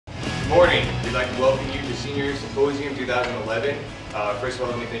morning. We'd like to welcome you to Senior Symposium 2011. First of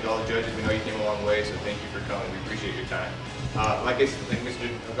all, let me thank all the judges. We know you came a long way, so thank you for coming. We appreciate your time. Like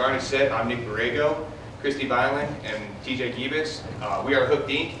Mr. Gern said, I'm Borrego, Kristianna Bilan, and TJ Gebes. We are Hooked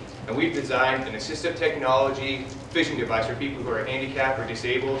Inc., and we've designed an assistive technology fishing device for people who are handicapped or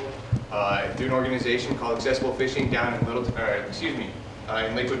disabled through an organization called Accessible Fishing down in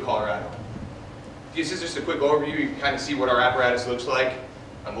in Lakewood, Colorado. This is just a quick overview. You can kind of see what our apparatus looks like.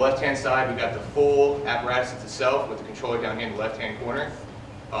 On the left-hand side, we've got the full apparatus itself with the controller down here in the left-hand corner.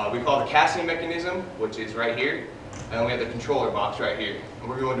 We call the casting mechanism, which is right here, and then we have the controller box right here. And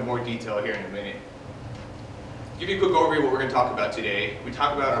we're going into more detail here in a minute. Give you a quick overview of what we're going to talk about today. We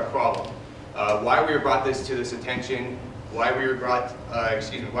talk about our problem, why we were brought to this attention, why we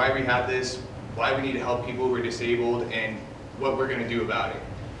have this, why we need to help people who are disabled, and what we're going to do about it.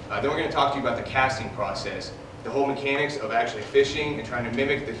 Then we're going to talk to you about the casting process, the whole mechanics of actually fishing and trying to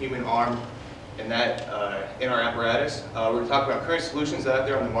mimic the human arm in our apparatus. We're going to talk about current solutions that are out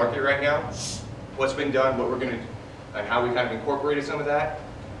there on the market right now, what's been done, what we're going to, and how we kind of incorporated some of that.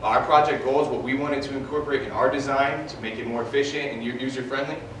 Our project goals, what we wanted to incorporate in our design to make it more efficient and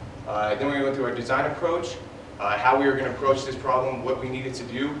user-friendly. Then we're going to go through our design approach, how we were going to approach this problem, what we needed to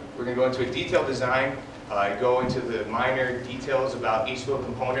do. We're going to go into a detailed design, go into the minor details about each little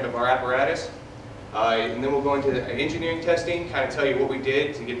component of our apparatus. And then we'll go into the engineering testing, kind of tell you what we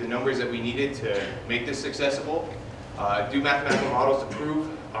did to get the numbers that we needed to make this accessible. Do mathematical models to prove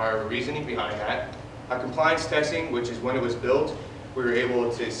our reasoning behind that. Our compliance testing, which is when it was built, we were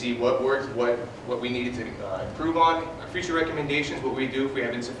able to see what worked, what we needed to improve on. Our future recommendations, what we do if we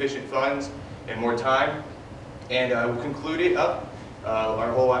have insufficient funds and more time. And we'll conclude it up,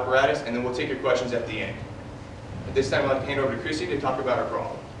 our whole apparatus, and then we'll take your questions at the end. At this time, I'd like to hand over to Chrissy to talk about our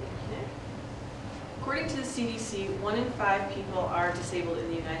problem. According to the CDC, 1 in 5 people are disabled in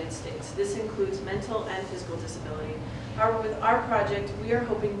the United States. This includes mental and physical disability. However, with our project, we are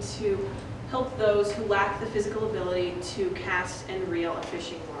hoping to help those who lack the physical ability to cast and reel a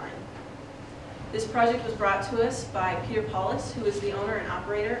fishing line. This project was brought to us by Peter Paulus, who is the owner and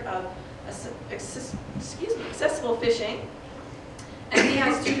operator of Accessible Fishing. And he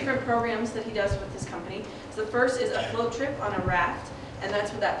has 2 different programs that he does with his company. So the first is a float trip on a raft, and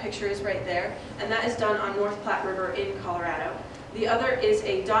that's what that picture is right there. And that is done on North Platte River in Colorado. The other is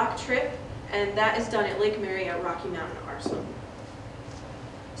a dock trip, and that is done at Lake Mary at Rocky Mountain Arsenal.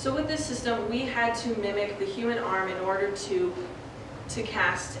 So with this system, we had to mimic the human arm in order to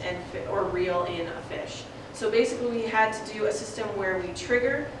cast or reel in a fish. So basically we had to do a system where we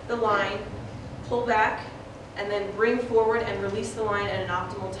trigger the line, pull back, and then bring forward and release the line at an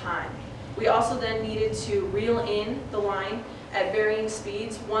optimal time. We also then needed to reel in the line at varying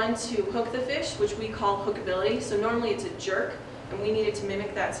speeds. One, to hook the fish, which we call hookability. So normally it's a jerk, and we needed to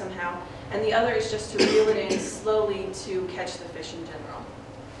mimic that somehow. And the other is just to reel it in slowly to catch the fish in general.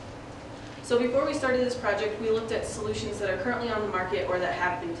 So before we started this project, we looked at solutions that are currently on the market or that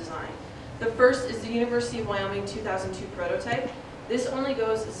have been designed. The first is the University of Wyoming 2002 prototype. This only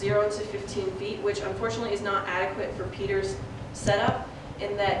goes 0 to 15 feet, which unfortunately is not adequate for Peter's setup,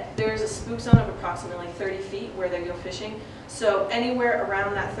 in that there's a spook zone of approximately 30 feet where they go fishing. So anywhere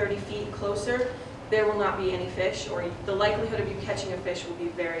around that 30 feet closer, there will not be any fish, or the likelihood of you catching a fish will be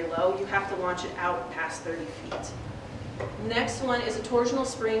very low. You have to launch it out past 30 feet. Next one is a torsional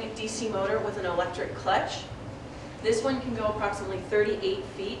spring DC motor with an electric clutch. This one can go approximately 38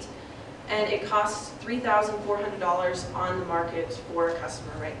 feet, and it costs $3,400 on the market for a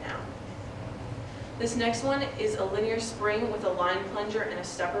customer right now. This next one is a linear spring with a line plunger and a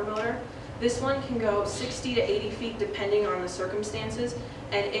stepper motor. This one can go 60 to 80 feet depending on the circumstances,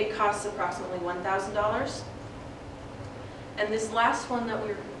 and it costs approximately $1,000. And this last one that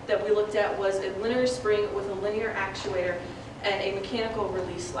we looked at was a linear spring with a linear actuator and a mechanical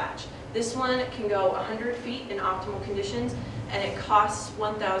release latch. This one can go 100 feet in optimal conditions, and it costs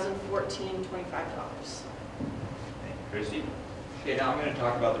 $1,025. Thank you, Christy. Okay, now I'm going to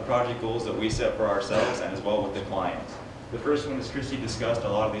talk about the project goals that we set for ourselves and as well with the clients. The first one, as Christy discussed, a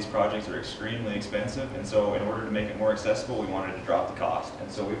lot of these projects are extremely expensive, and so in order to make it more accessible, we wanted to drop the cost.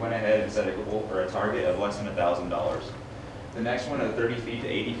 And so we went ahead and set a goal for a target of less than $1,000. The next one, a 30 feet to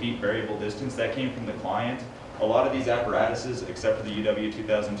 80 feet variable distance, that came from the client. A lot of these apparatuses, except for the UW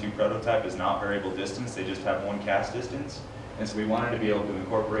 2002 prototype, is not variable distance, they just have one cast distance. And so we wanted to be able to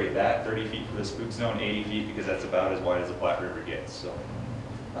incorporate that 30 feet for the spook zone, 80 feet, because that's about as wide as the Platte River gets. So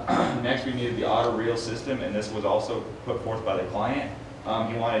next we needed the auto reel system, and this was also put forth by the client.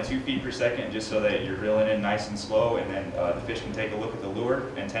 He wanted 2 feet per second just so that you're reeling in nice and slow, and then the fish can take a look at the lure,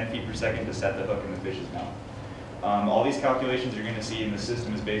 and 10 feet per second to set the hook in the fish's mouth. All these calculations you're going to see in the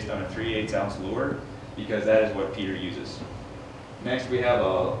system is based on a 3/8 ounce lure, because that is what Peter uses. Next, we have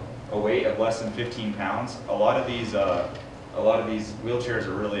a weight of less than 15 pounds. A lot of these wheelchairs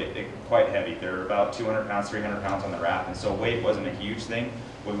are really quite heavy. They're about 200 pounds, 300 pounds on the raft, and so weight wasn't a huge thing.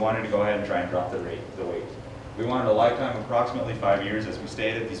 We wanted to go ahead and try and drop the weight. We wanted a lifetime of approximately 5 years. As we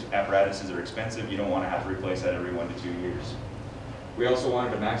stated, these apparatuses are expensive. You don't want to have to replace that every 1 to 2 years. We also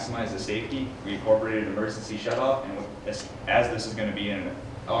wanted to maximize the safety. We incorporated emergency shutoff, and as this is going to be in an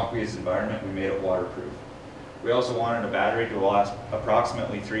aqueous environment, we made it waterproof. We also wanted a battery to last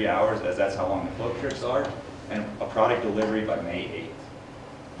approximately 3 hours, as that's how long the float trips are, and a product delivery by May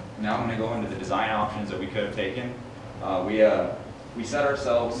 8th. Now I'm going to go into the design options that we could have taken. We set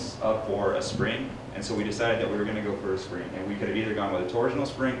ourselves up for a spring, and so we decided that we were going to go for a spring, and we could have either gone with a torsional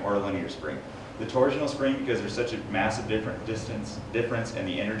spring or a linear spring. The torsional spring, because there's such a massive difference in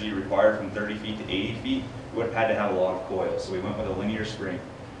the energy required from 30 feet to 80 feet, we would have had to have a lot of coil, so we went with a linear spring.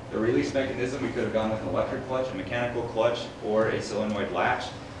 The release mechanism, we could have gone with an electric clutch, a mechanical clutch, or a solenoid latch.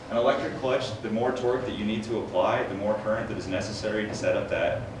 An electric clutch, the more torque that you need to apply, the more current that is necessary to set up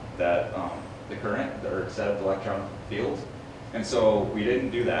the current, or set up the electron field. And so we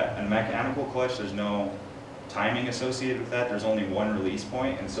didn't do that. And a mechanical clutch, there's no timing associated with that. There's only one release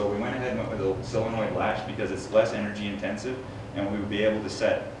point. And so we went ahead and went with a solenoid latch because it's less energy intensive, and we would be able to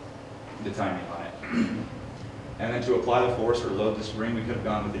set the timing on it. And then to apply the force or load the spring, we could have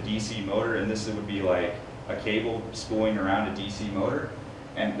gone with a DC motor, and this would be like a cable spooling around a DC motor.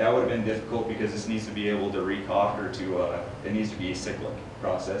 And that would have been difficult because this needs to be able to recough, or it needs to be a cyclic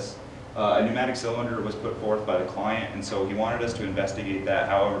process. A pneumatic cylinder was put forth by the client, and so he wanted us to investigate that.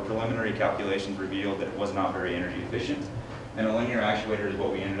 However, preliminary calculations revealed that it was not very energy efficient. And a linear actuator is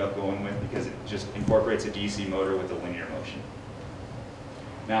what we ended up going with because it just incorporates a DC motor with a linear motion.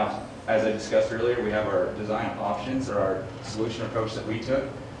 Now, as I discussed earlier, we have our design options, or our solution approach that we took.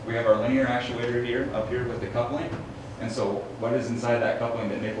 We have our linear actuator here, up here with the coupling. And so what is inside that coupling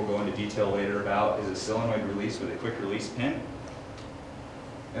that Nick will go into detail later about is a solenoid release with a quick release pin.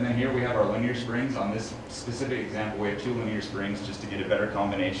 And then here we have our linear springs. On this specific example, we have 2 linear springs just to get a better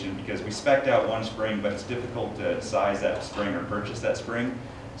combination, because we spec'd out 1 spring, but it's difficult to size that spring or purchase that spring.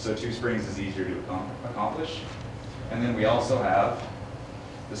 So 2 springs is easier to accomplish. And then we also have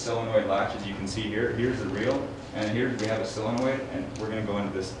the solenoid latch, as you can see here. Here's the reel, and here we have a solenoid, and we're going to go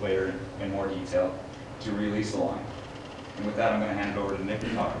into this later in more detail to release the line. And with that, I'm going to hand it over to Nick to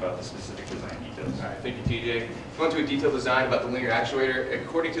talk about the specific design details. All right, thank you, TJ. Going to a detailed design about the linear actuator.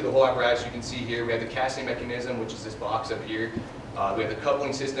 According to the whole apparatus, you can see here, we have the casting mechanism, which is this box up here. We have the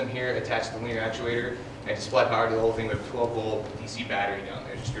coupling system here attached to the linear actuator, and to supply power to the whole thing, we have a 12-volt DC battery down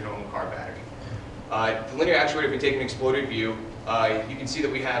there, just your normal car battery. The linear actuator, if we take an exploded view, you can see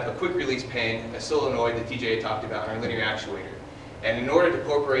that we have a quick release pin, a solenoid that TJ had talked about, and our linear actuator. And in order to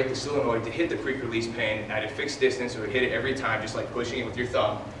incorporate the solenoid to hit the quick release pin at a fixed distance, so it would hit it every time, just like pushing it with your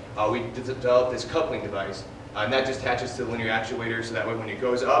thumb, we developed this coupling device. And that just attaches to the linear actuator, so that way when it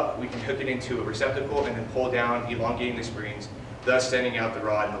goes up, we can hook it into a receptacle and then pull down, elongating the springs, thus sending out the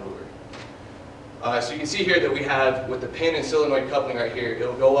rod and the lure. So you can see here that we have, with the pin and solenoid coupling right here,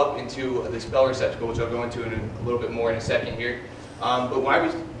 it'll go up into this bell receptacle, which I'll go into in a little bit more in a second here. But why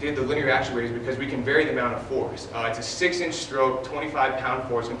we did the linear actuator is because we can vary the amount of force. It's a 6-inch stroke, 25-pound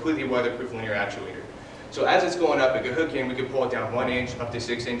force, completely weatherproof linear actuator. So as it's going up, it could hook in, we could pull it down 1 inch up to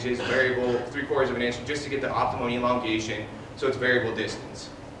 6 inches, variable 3/4 of an inch, just to get the optimum elongation, so it's variable distance.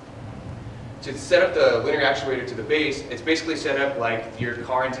 To set up the linear actuator to the base, it's basically set up like your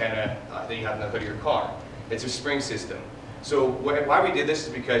car antenna that you have in the hood of your car. It's a spring system. So why we did this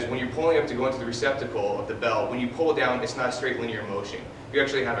is because when you're pulling up to go into the receptacle of the bell, when you pull down, it's not a straight linear motion. You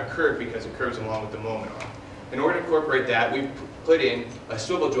actually have a curve because it curves along with the moment arm. In order to incorporate that, we've put in a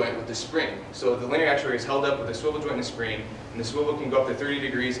swivel joint with the spring. So the linear actuator is held up with a swivel joint and a spring, and the swivel can go up to 30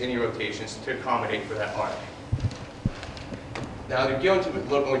 degrees any rotations to accommodate for that arc. Now to go into a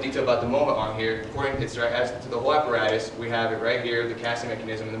little more detail about the moment arm here, according as to the whole apparatus, we have it right here, the casting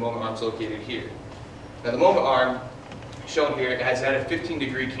mechanism, and the moment arm is located here. Now the moment arm, shown here, it has had a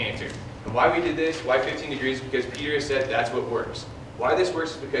 15-degree canter. And why we did this, why 15 degrees, because Peter has said that's what works. Why this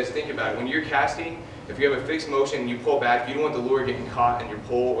works is because, think about it, when you're casting, if you have a fixed motion and you pull back, you don't want the lure getting caught in your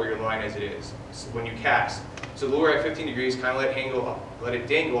pole or your line as it is when you cast. So the lure at 15 degrees, kind of let it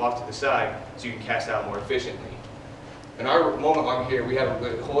dangle off to the side so you can cast out more efficiently. In our moment arm here, we have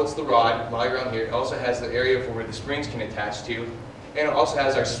it holds the rod lying around here. It also has the area for where the springs can attach to, and it also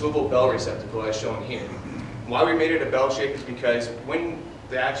has our swivel bell receptacle as shown here. Why we made it a bell shape is because when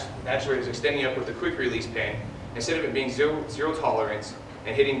the actuator is extending up with the quick release pin, instead of it being zero tolerance,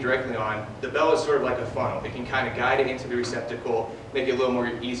 and hitting directly on, the bell is sort of like a funnel. It can kind of guide it into the receptacle, make it a little more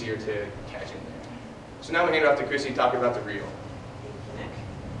easier to catch in there. So now we hand it off to Christy to talk about the reel. Thank you, Nick.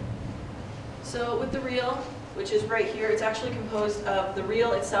 So with the reel, which is right here, it's actually composed of the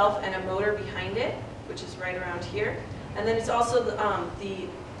reel itself and a motor behind it, which is right around here. And then it's also the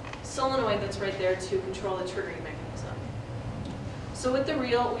solenoid that's right there to control the triggering mechanism. So with the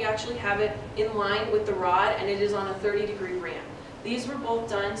reel, we actually have it in line with the rod, and it is on a 30-degree ramp. These were both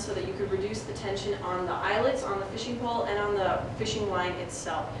done so that you could reduce the tension on the eyelets, on the fishing pole, and on the fishing line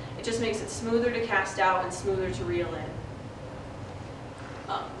itself. It just makes it smoother to cast out and smoother to reel in.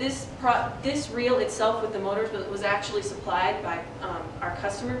 This reel itself with the motors was actually supplied by our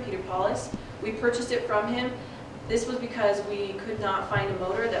customer, Peter Paulus. We purchased it from him. This was because we could not find a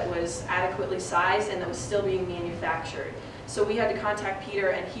motor that was adequately sized and that was still being manufactured. So we had to contact Peter,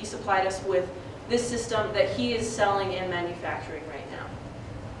 and he supplied us with this system that he is selling and manufacturing right now.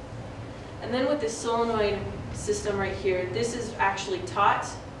 And then with this solenoid system right here, this is actually taut,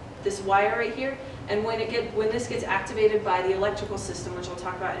 this wire right here, and when this gets activated by the electrical system, which I'll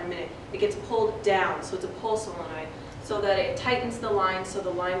talk about in a minute, it gets pulled down, so it's a pull solenoid, so that it tightens the line so the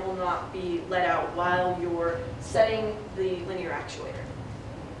line will not be let out while you're setting the linear actuator.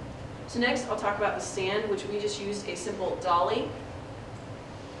 So next I'll talk about the stand, which we just used a simple dolly.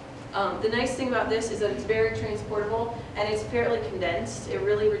 The nice thing about this is that it's very transportable and it's fairly condensed. It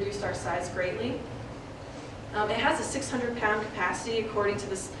really reduced our size greatly. It has a 600-pound capacity according to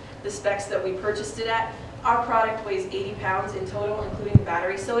the specs that we purchased it at. Our product weighs 80 pounds in total, including the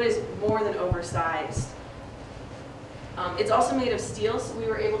battery, so it is more than oversized. It's also made of steel, so we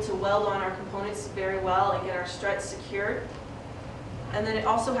were able to weld on our components very well and get our struts secured. And then it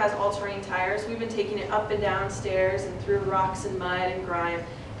also has all-terrain tires. We've been taking it up and down stairs and through rocks and mud and grime,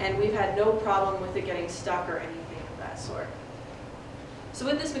 and we've had no problem with it getting stuck or anything of that sort. So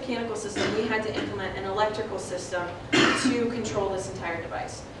with this mechanical system, we had to implement an electrical system to control this entire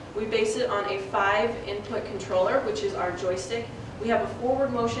device. We base it on a 5-input controller, which is our joystick. We have a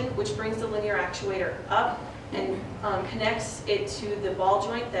forward motion, which brings the linear actuator up and connects it to the bell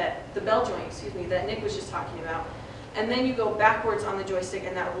joint that Nick was just talking about. And then you go backwards on the joystick,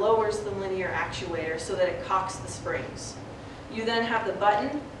 and that lowers the linear actuator so that it cocks the springs. You then have the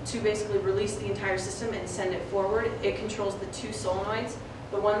button to basically release the entire system and send it forward. It controls the two solenoids,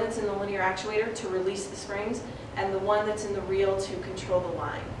 the one that's in the linear actuator to release the springs, and the one that's in the reel to control the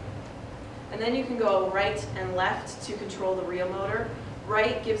line. And then you can go right and left to control the reel motor.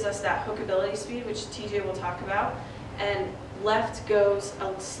 Right gives us that hookability speed, which TJ will talk about, and left goes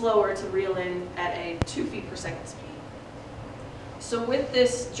slower to reel in at a 2 feet per second speed. So with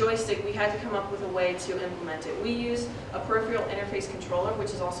this joystick, we had to come up with a way to implement it. We use a peripheral interface controller, which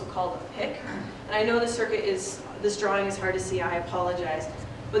is also called a PIC. And I know this drawing is hard to see, I apologize.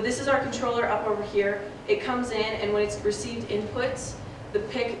 But this is our controller up over here. It comes in, and when it's received inputs, the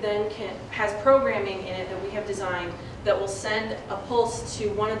PIC then has programming in it that we have designed that will send a pulse to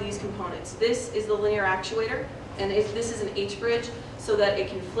one of these components. This is the linear actuator, and this is an H-bridge so that it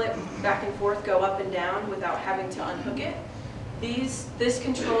can flip back and forth, go up and down without having to unhook it. This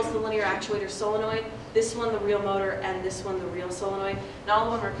controls the linear actuator solenoid, this one the reel motor, and this one the reel solenoid. And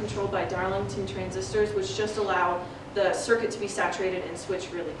all of them are controlled by Darlington transistors, which just allow the circuit to be saturated and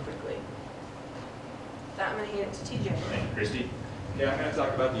switch really quickly. With that, I'm going to hand it to TJ. Thank you, Christy. Okay, I'm going to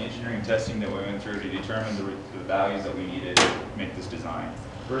talk about the engineering testing that we went through to determine the values that we needed to make this design.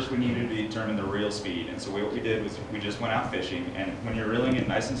 First, we needed to determine the reel speed, and so what we did was we just went out fishing, and when you're reeling it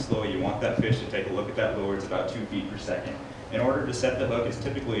nice and slow, you want that fish to take a look at that lure. It's about 2 feet per second. In order to set the hook, it's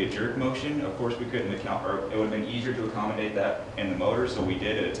typically a jerk motion. Of course, we couldn't account, or it would have been easier to accommodate that in the motor, so we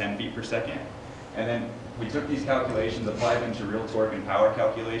did it at 10 feet per second. And then we took these calculations, applied them to reel torque and power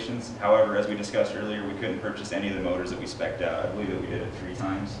calculations. However, as we discussed earlier, we couldn't purchase any of the motors that we spec'd out. I believe that we did it 3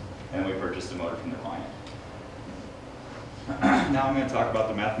 times, and then we purchased a motor from the client. Now I'm going to talk about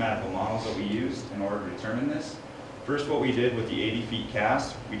the mathematical models that we used in order to determine this. First, what we did with the 80 feet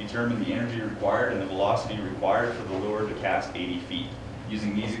cast, we determined the energy required and the velocity required for the lure to cast 80 feet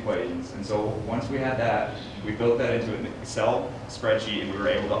using these equations. And so once we had that, we built that into an Excel spreadsheet, and we were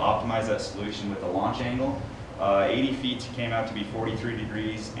able to optimize that solution with the launch angle. 80 feet came out to be 43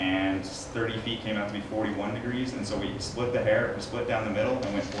 degrees, and 30 feet came out to be 41 degrees. And so we split down the middle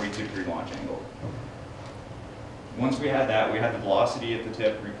and went 42-degree launch angle. Once we had that, we had the velocity at the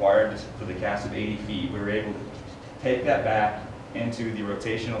tip required for the cast of 80 feet. We were able to take that back into the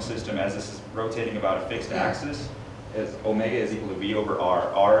rotational system as this is rotating about a fixed axis. As omega is equal to V over R.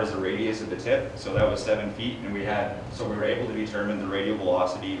 R is the radius of the tip, so that was 7 feet, and we were able to determine the radial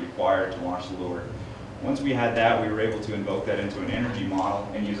velocity required to launch the lure. Once we had that, we were able to invoke that into an energy model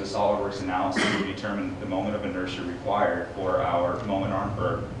and use a SolidWorks analysis to determine the moment of inertia required for our moment arm,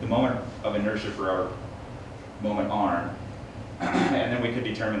 or the moment of inertia for our moment arm. And then we could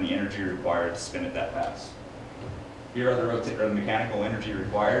determine the energy required to spin it that fast. Here are the mechanical energy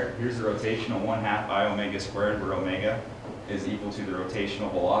required. Here's the rotational 1/2 I omega squared, where omega is equal to the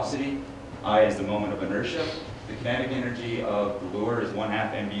rotational velocity. I is the moment of inertia. The kinetic energy of the lure is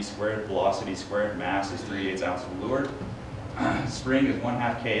 1/2 mv squared, velocity squared, mass is 3/8 ounce of lure. Spring is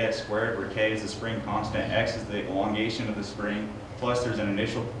 1/2 kx squared, where k is the spring constant, x is the elongation of the spring, plus there's an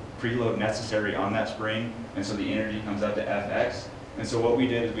initial preload necessary on that spring, and so the energy comes out to Fx. And so what we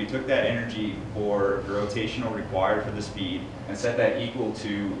did is we took that energy for the rotational required for the speed and set that equal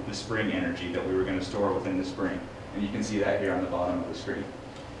to the spring energy that we were going to store within the spring. And you can see that here on the bottom of the screen.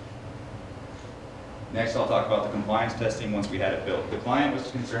 Next, I'll talk about the compliance testing once we had it built. The client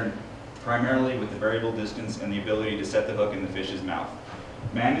was concerned primarily with the variable distance and the ability to set the hook in the fish's mouth.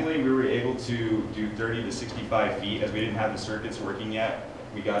 Manually, we were able to do 30 to 65 feet as we didn't have the circuits working yet.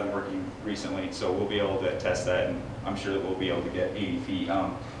 We got them working recently, so we'll be able to test that, and I'm sure that we'll be able to get 80 feet.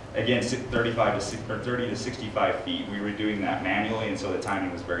 Again, 30 to 65 feet, we were doing that manually, and so the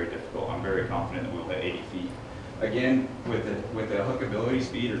timing was very difficult. I'm very confident that we'll hit 80 feet. Again, with the hookability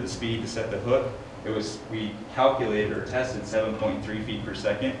speed, or the speed to set the hook, we calculated or tested 7.3 feet per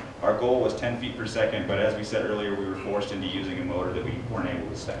second. Our goal was 10 feet per second, but as we said earlier, we were forced into using a motor that we weren't able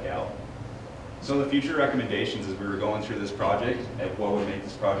to spec out. So the future recommendations as we were going through this project, and what would make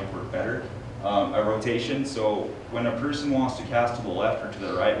this project work better, a rotation. So when a person wants to cast to the left or to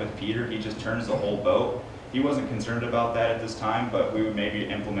the right with Peter, he just turns the whole boat. He wasn't concerned about that at this time, but we would maybe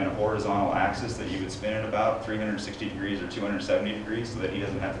implement a horizontal axis that he would spin at about 360 degrees or 270 degrees so that he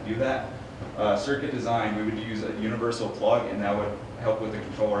doesn't have to do that. Circuit design, we would use a universal plug, and that would help with the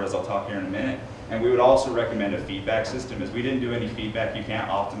controller, as I'll talk here in a minute. And we would also recommend a feedback system. As we didn't do any feedback, you can't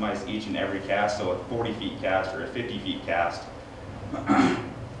optimize each and every cast, so a 40 feet cast or a 50 feet cast.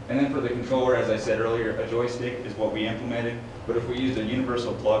 And then for the controller, as I said earlier, a joystick is what we implemented. But if we used a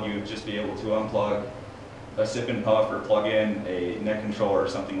universal plug, you would just be able to unplug a sip and puff or plug in a neck controller or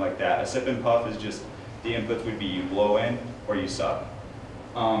something like that. A sip and puff is just, the inputs would be you blow in or you suck.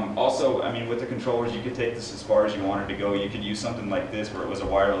 Also, I mean, with the controllers, you could take this as far as you wanted to go. You could use something like this where it was a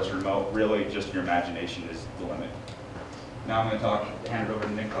wireless remote. Really, just your imagination is the limit. Now I'm going to hand it over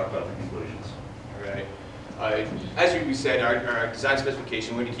to Nick to talk about the conclusions. All right. As we said, our design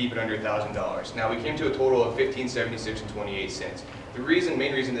specification, we wanted to keep it under $1,000. Now, we came to a total of $15.76 and 28 cents.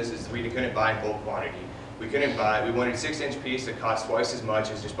 Main reason this is we couldn't buy in bulk quantity. We wanted 6-inch piece that cost twice as much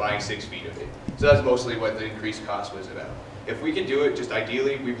as just buying 6 feet of it. So that's mostly what the increased cost was about. If we could do it, just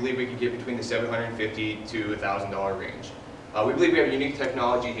ideally, we believe we could get between the $750 to $1,000 range. We believe we have a unique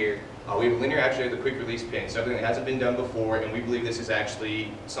technology here. We have a linear actuator with a quick release pin, something that hasn't been done before, and we believe this is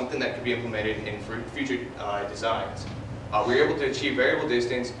actually something that could be implemented in future designs. We were able to achieve variable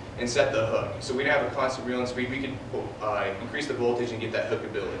distance and set the hook. So we didn't have a constant reel and speed. We could increase the voltage and get that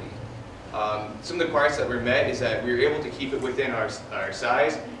hookability. Some of the requirements that were met is that we were able to keep it within our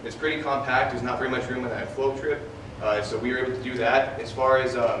size. It's pretty compact. There's not very much room in that float trip. So we were able to do that. As far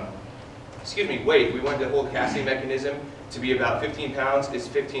as weight, we wanted the whole casting mechanism to be about 15 pounds. It's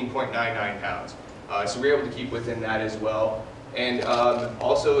 15.99 pounds. So we were able to keep within that as well. And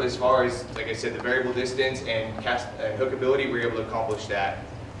also, as far as, like I said, the variable distance and hookability, we were able to accomplish that.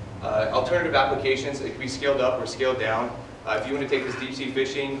 Alternative applications, it could be scaled up or scaled down. If you want to take this deep sea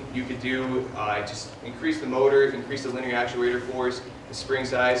fishing, you could do just increase the motor, increase the linear actuator force, the spring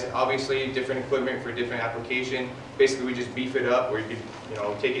size. Obviously, different equipment for different application. Basically, we just beef it up, or you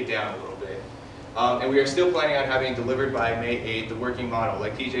could take it down a little bit. And we are still planning on having it delivered by May 8th, the working model.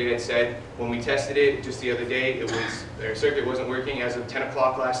 Like TJ had said, when we tested it just the other day, their circuit wasn't working. As of 10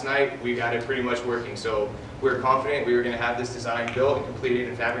 o'clock last night, we got it pretty much working. So we were confident we were going to have this design built and completed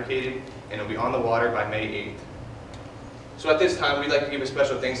and fabricated, and it'll be on the water by May 8th. So at this time, we'd like to give a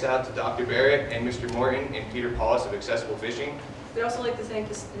special thanks out to Dr. Barrett and Mr. Morton and Peter Paulus of Accessible Fishing. We'd also like to thank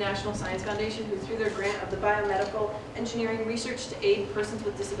the National Science Foundation, who through their grant of the biomedical engineering research to aid persons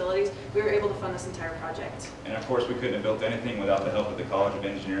with disabilities, we were able to fund this entire project. And of course, we couldn't have built anything without the help of the College of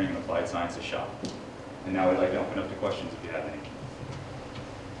Engineering and Applied Sciences shop. And now we'd like to open up to questions if you have any.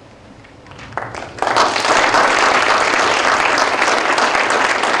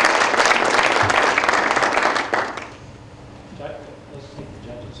 Let's take the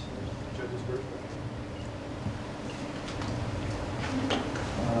judges first.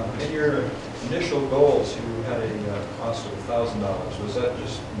 In your initial goals, you had a cost of $1,000. Was that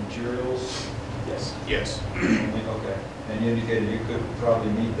just materials? Yes. Okay. And you indicated you could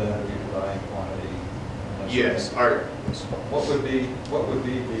probably meet that if you could buy in quantity. Yes, What would be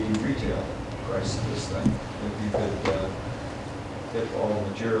the retail price of this thing if you could get all the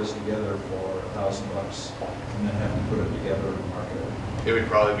materials together for $1,000 and then have to put it together and market it? it would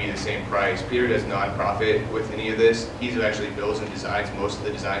probably be the same price. Peter does nonprofit with any of this. He actually builds and designs most of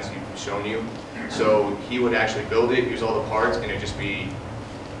the designs he's shown you. So he would actually build it, use all the parts, and it'd just be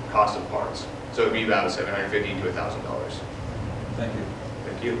cost of parts. So it'd be about $750 to $1,000. Thank you.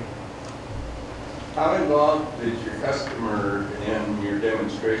 Thank you. How involved is your customer in your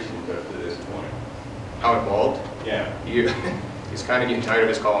demonstrations up to this point? How involved? Yeah. He's kind of getting tired of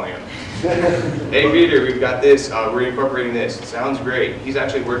us calling him. Hey Peter, we've got this, we're incorporating this. It sounds great. He's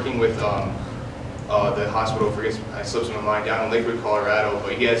actually working with the hospital, I slipped my mind, down in Lakewood, Colorado,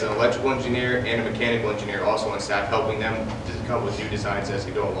 but he has an electrical engineer and a mechanical engineer also on staff helping them to come up with new designs as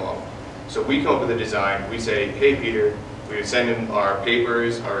they go along. So we come up with a design, we say, hey Peter, we would send him our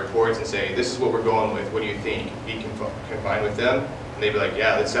papers, our reports, and say, this is what we're going with, what do you think? He can combine with them, and they'd be like,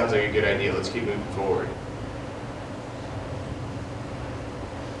 yeah, that sounds like a good idea, let's keep moving forward.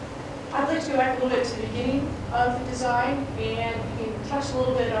 I'd like to go back a little bit to the beginning of the design, and you can touch a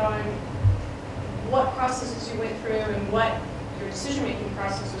little bit on what processes you went through and what your decision-making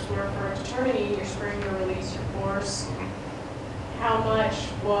processes were for determining your spring or release, your force. How much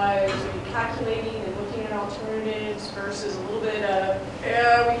was you calculating and looking at alternatives versus a little bit of,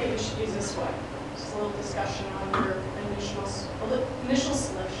 yeah, we should use this one. Just a little discussion on your initial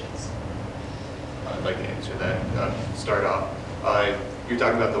selections. I'd like to answer that. Start off. You're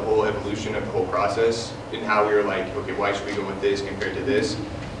talking about the whole evolution of the whole process and how we were like, okay, why should we go with this compared to this?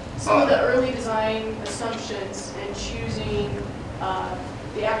 Some of the early design assumptions and choosing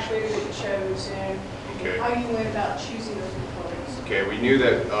the actuator that you chose and how you went about choosing those components. Okay, we knew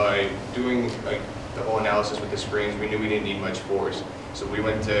that doing the whole analysis with the springs, we knew we didn't need much force. So we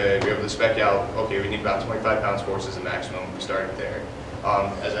were able to spec out, okay, we need about 25 pounds force as a maximum. We started there.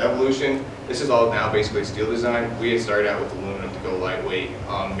 As an evolution, this is all now basically steel design. We had started out with aluminum to go lightweight.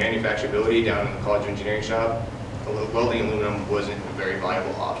 Manufacturability down in the college engineering shop, welding aluminum wasn't a very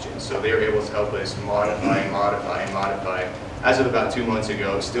viable option. So they were able to help us modify. As of about 2 months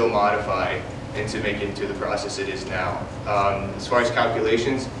ago, still modify and to make it into the process it is now. As far as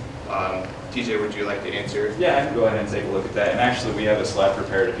calculations, TJ, would you like to answer? Yeah, I can go ahead and take a look at that. And actually, we have a slide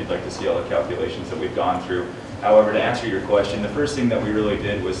prepared if you'd like to see all the calculations that we've gone through. However, to answer your question, the first thing that we really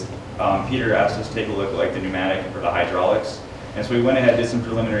did was Peter asked us to take a look at like the pneumatic or the hydraulics. And so we went ahead and did some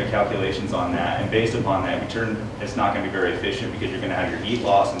preliminary calculations on that. And based upon that, it's not going to be very efficient because you're going to have your heat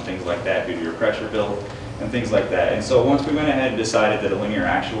loss and things like that due to your pressure build and things like that. And so once we went ahead and decided that a linear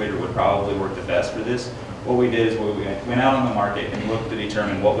actuator would probably work the best for this, what we did is we went out on the market and looked to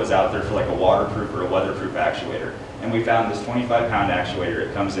determine what was out there for like a waterproof or a weatherproof actuator. And we found this 25-pound actuator.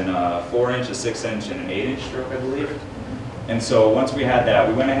 It comes in a 4-inch, a 6-inch, and an 8-inch stroke, I believe. And so once we had that,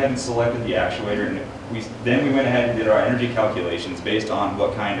 we went ahead and selected the actuator, and then we went ahead and did our energy calculations based on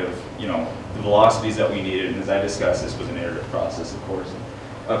what kind of, the velocities that we needed. And as I discussed, this was an iterative process, of course.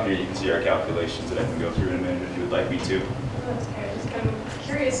 Up here you can see our calculations that I can go through in a minute if you would like me to. That's okay. Just kind of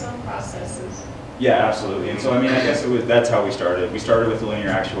curious on processes. Yeah, absolutely. And so, I guess that's how we started. We started with the linear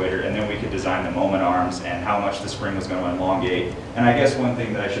actuator, and then we could design the moment arms and how much the spring was going to elongate. And I guess one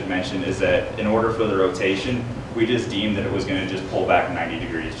thing that I should mention is that in order for the rotation, we just deemed that it was going to just pull back 90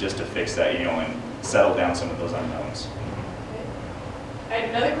 degrees just to fix that, and settle down some of those unknowns. Okay. I have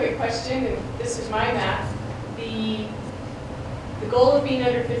another quick question, and this is my math. The goal of being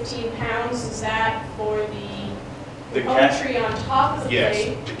under 15 pounds, is that for the componentry on top of the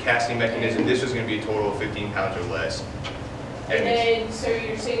blade? Yes, the casting mechanism. This was going to be a total of 15 pounds or less. And then, so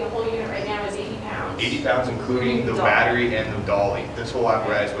you're saying the whole unit right now is 80 pounds? 80 pounds, including the battery and the dolly. This whole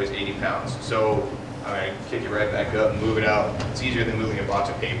apparatus weighs 80 pounds. So I'm going to kick it right back up and move it out. It's easier than moving a box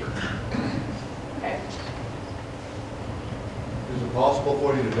of paper. Okay. Is it possible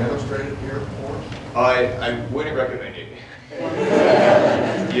for you to demonstrate it here for us? I wouldn't recommend it.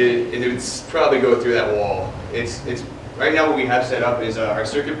 It would probably go through that wall. It's right now what we have set up is our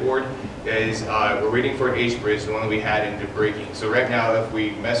circuit board is we're waiting for an H-bridge, the one that we had into breaking. So right now, if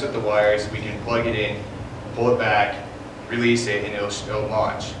we mess with the wires, we can plug it in, pull it back, release it, and it'll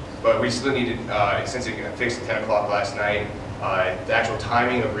launch. But we still need to, since it got fixed at 10 o'clock last night, the actual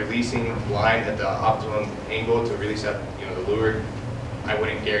timing of releasing the line at the optimum angle to release that, the lure, I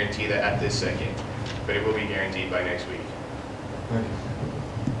wouldn't guarantee that at this second, but it will be guaranteed by next week. Thank you.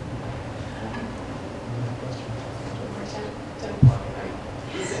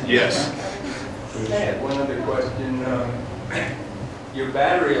 Yes. I had one other question. Your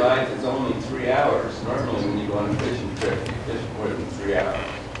battery life is only 3 hours. Normally when you go on a fishing trip, you fish more than 3 hours.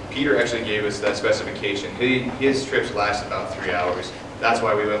 Peter actually gave us that specification. His trips last about 3 hours. That's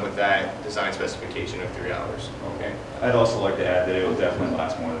why we went with that design specification of 3 hours. Okay. I'd also like to add that it will definitely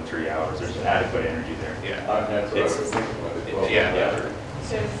last more than 3 hours. There's adequate energy there. Yeah. That's what I was thinking with the 12 Yeah. battery.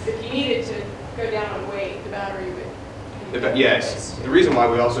 So if you needed to go down in weight, the battery would. Yes. The reason why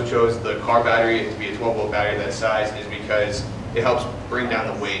we also chose the car battery to be a 12-volt battery that size is because it helps bring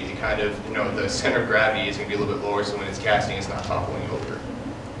down the weight. It kind of, the center of gravity is going to be a little bit lower, so when it's casting, it's not toppling over.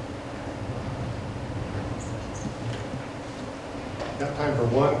 Got time for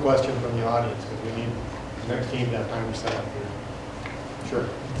one question from the audience, because we need the next team to have time to set up here. Sure.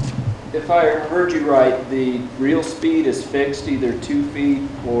 If I heard you right, the real speed is fixed, either 2 feet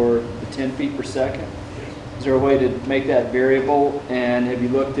or 10 feet per second? Is there a way to make that variable? And have you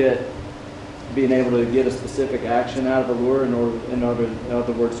looked at being able to get a specific action out of a lure in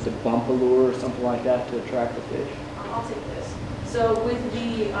other words, to bump a lure or something like that to attract a fish? I'll take this. So with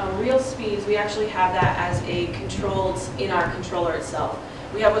the real speeds, we actually have that as a controlled in our controller itself.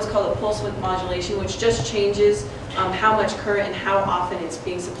 We have what's called a pulse width modulation, which just changes how much current and how often it's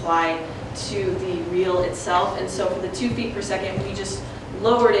being supplied to the reel itself. And so for the 2 feet per second, we just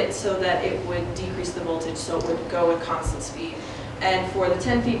lowered it so that it would decrease the voltage, so it would go at constant speed. And for the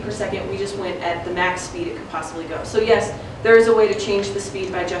 10 feet per second, we just went at the max speed it could possibly go. So yes, there is a way to change the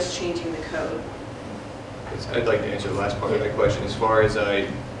speed by just changing the code. I'd like to answer the last part of that question. As far as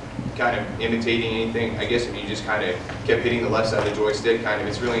kind of imitating anything, I guess if you just kind of kept hitting the left side of the joystick,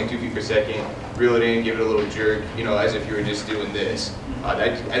 it's reeling at 2 feet per second, reel it in, give it a little jerk, as if you were just doing this.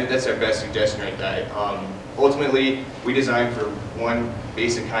 That's our best suggestion right there. Ultimately, we designed for one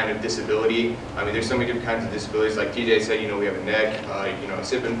basic kind of disability. There's so many different kinds of disabilities. Like TJ said, we have a neck,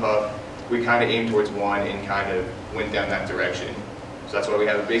 sip and puff. We kind of aimed towards one and kind of went down that direction. So that's why we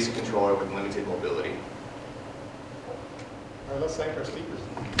have a basic controller with limited mobility. All right, let's thank our speakers.